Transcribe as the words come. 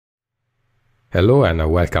Hello and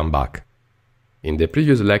welcome back. In the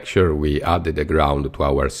previous lecture we added a ground to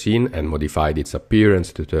our scene and modified its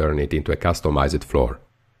appearance to turn it into a customized floor.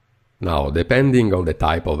 Now, depending on the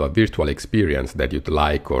type of a virtual experience that you'd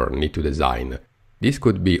like or need to design, this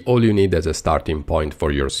could be all you need as a starting point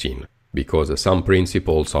for your scene, because some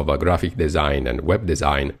principles of graphic design and web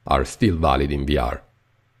design are still valid in VR.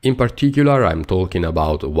 In particular, I'm talking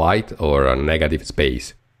about white or negative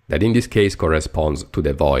space, that in this case corresponds to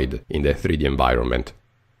the void in the 3D environment.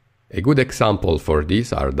 A good example for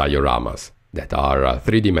this are dioramas, that are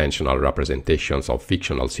three-dimensional representations of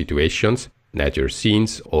fictional situations, nature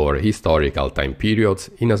scenes, or historical time periods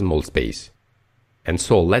in a small space. And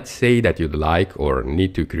so let's say that you'd like or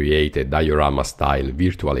need to create a diorama-style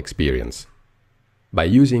virtual experience. By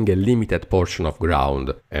using a limited portion of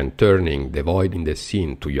ground and turning the void in the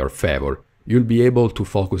scene to your favor, you'll be able to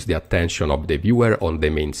focus the attention of the viewer on the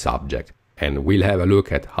main subject, and we'll have a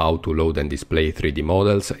look at how to load and display 3D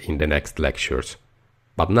models in the next lectures.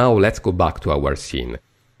 But now let's go back to our scene,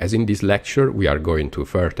 as in this lecture we are going to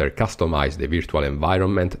further customize the virtual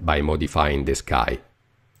environment by modifying the sky.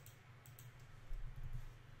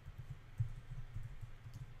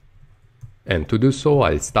 And to do so,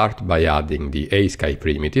 I'll start by adding the ASky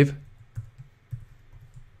primitive.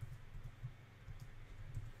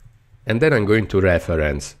 And then I'm going to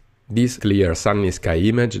reference this clear sunny sky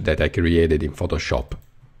image that I created in Photoshop.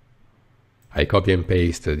 I copy and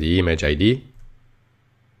paste the image ID.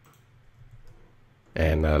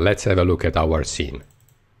 And let's have a look at our scene.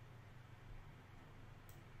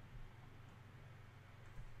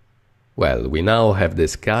 Well, we now have the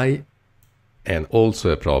sky and also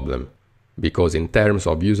a problem, because in terms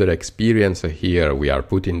of user experience here we are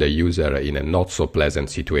putting the user in a not so pleasant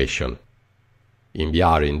situation. In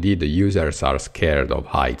VR, indeed, the users are scared of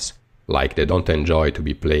heights, like they don't enjoy to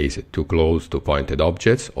be placed too close to pointed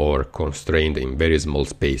objects or constrained in very small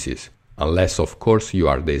spaces, unless of course you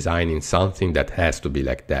are designing something that has to be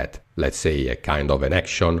like that, let's say a kind of an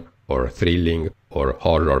action or thrilling or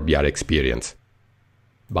horror VR experience.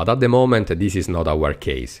 But at the moment this is not our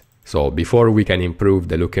case, so before we can improve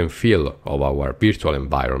the look and feel of our virtual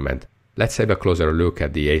environment, let's have a closer look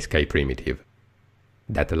at the ASky primitive.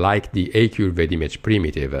 That, like the A-curved image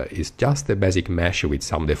primitive, is just a basic mesh with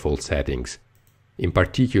some default settings. In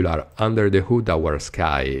particular, under the hood our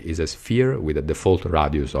sky is a sphere with a default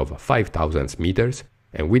radius of 5000 meters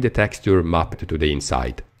and with the texture mapped to the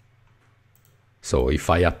inside. So if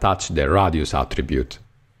I attach the radius attribute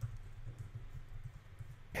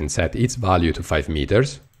and set its value to 5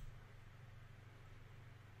 meters,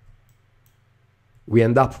 we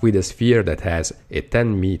end up with a sphere that has a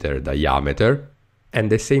 10-meter diameter and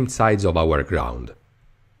the same size of our ground.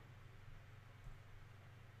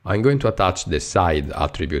 I'm going to attach the side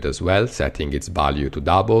attribute as well, setting its value to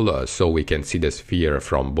double so we can see the sphere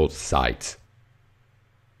from both sides.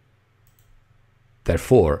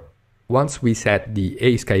 Therefore, once we set the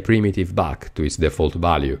ASky primitive back to its default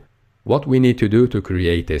value, what we need to do to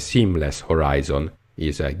create a seamless horizon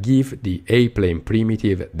is give the A-plane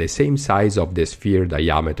primitive the same size of the sphere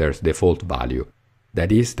diameter's default value,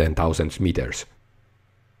 that is 10,000 meters.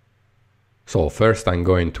 So first I'm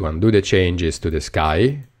going to undo the changes to the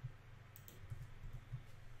sky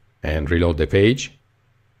and reload the page.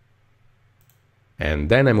 And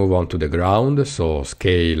then I move on to the ground, so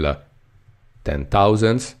scale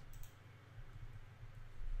 10,000.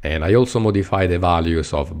 And I also modify the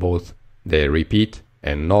values of both the repeat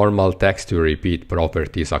and normal texture repeat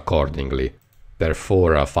properties accordingly,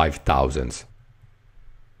 therefore 5,000.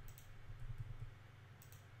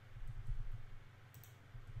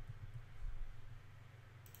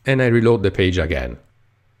 And I reload the page again.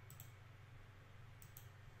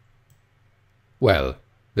 Well,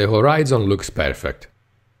 the horizon looks perfect.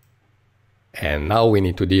 And now we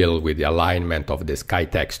need to deal with the alignment of the sky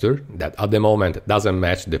texture that at the moment doesn't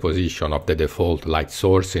match the position of the default light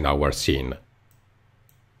source in our scene.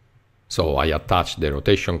 So I attach the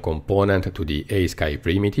rotation component to the ASky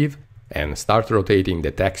primitive and start rotating the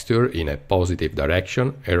texture in a positive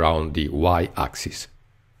direction around the y-axis.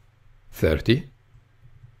 30,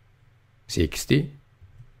 60,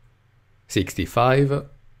 65,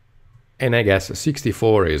 and I guess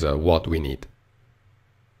 64 is what we need.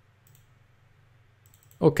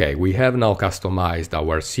 Okay, we have now customized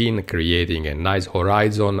our scene, creating a nice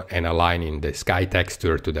horizon and aligning the sky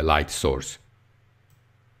texture to the light source.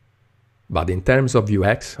 But in terms of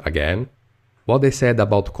UX, again, what I said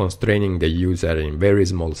about constraining the user in very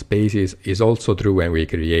small spaces is also true when we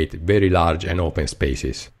create very large and open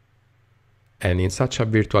spaces. and in such a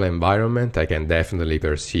virtual environment I can definitely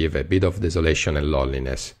perceive a bit of desolation and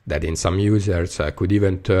loneliness, that in some users could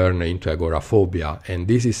even turn into agoraphobia, and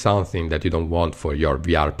this is something that you don't want for your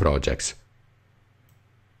VR projects.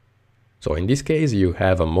 So in this case you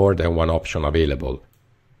have more than one option available.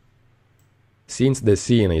 Since the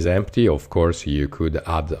scene is empty, of course you could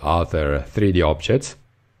add other 3D objects,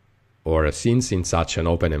 or since in such an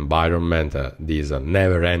open environment this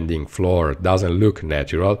never-ending floor doesn't look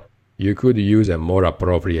natural, you could use a more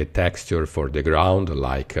appropriate texture for the ground,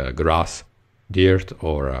 like grass, dirt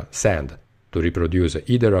or sand, to reproduce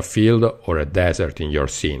either a field or a desert in your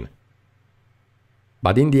scene.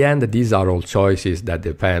 But in the end, these are all choices that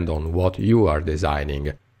depend on what you are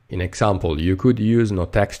designing. In example, you could use no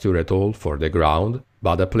texture at all for the ground,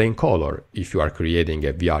 but a plain color if you are creating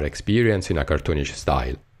a VR experience in a cartoonish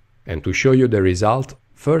style. And to show you the result,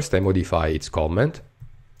 first I modify its comment.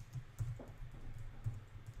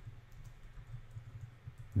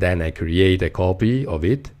 Then I create a copy of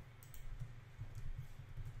it.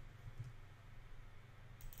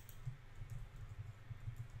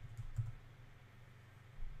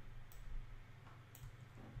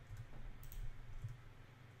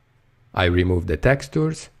 I remove the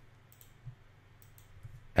textures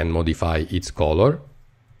and modify its color.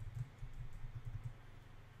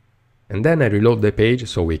 And then I reload the page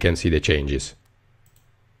so we can see the changes.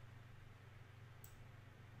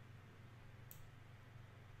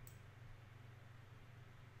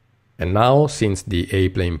 And now, since the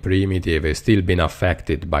A-plane primitive has still been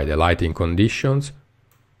affected by the lighting conditions,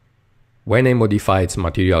 when I modify its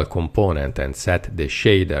material component and set the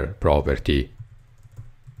shader property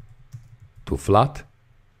to flat,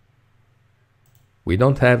 we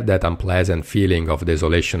don't have that unpleasant feeling of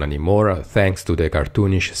desolation anymore, thanks to the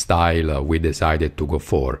cartoonish style we decided to go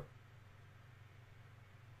for.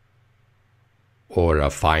 Or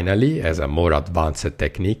finally, as a more advanced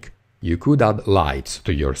technique, you could add lights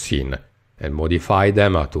to your scene and modify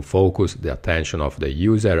them to focus the attention of the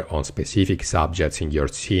user on specific subjects in your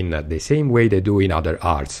scene the same way they do in other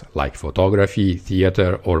arts, like photography,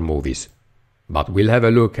 theater or movies. But we'll have a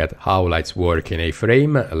look at how lights work in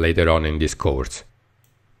A-frame later on in this course.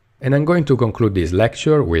 And I'm going to conclude this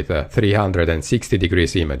lecture with 360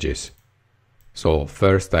 degrees images. So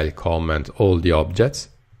first I'll comment all the objects.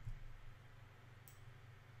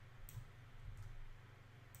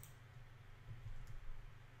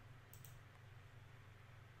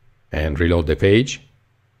 And reload the page.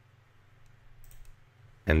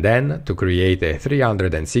 And then, to create a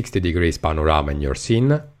 360 degrees panorama in your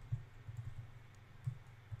scene,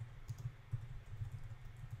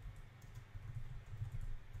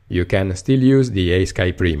 you can still use the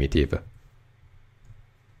A-sky primitive.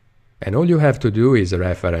 And all you have to do is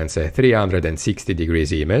reference a 360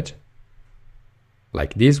 degrees image,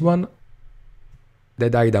 like this one,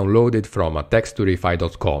 that I downloaded from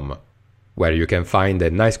texturify.com, where you can find a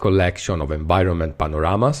nice collection of environment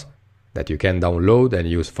panoramas that you can download and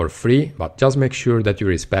use for free, but just make sure that you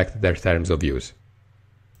respect their terms of use.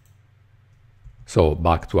 So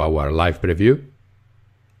back to our live preview.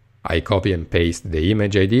 I copy and paste the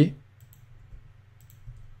image ID,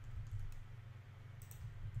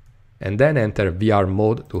 and then enter VR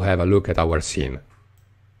mode to have a look at our scene.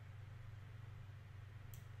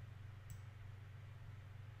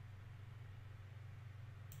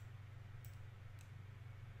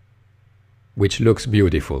 Which looks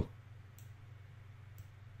beautiful.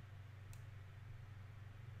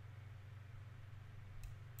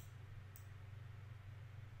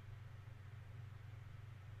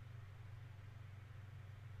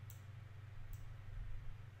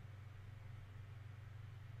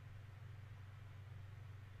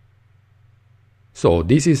 So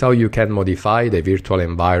this is how you can modify the virtual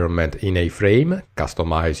environment in A-frame,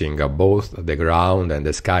 customizing both the ground and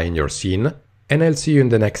the sky in your scene, and I'll see you in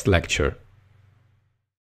the next lecture.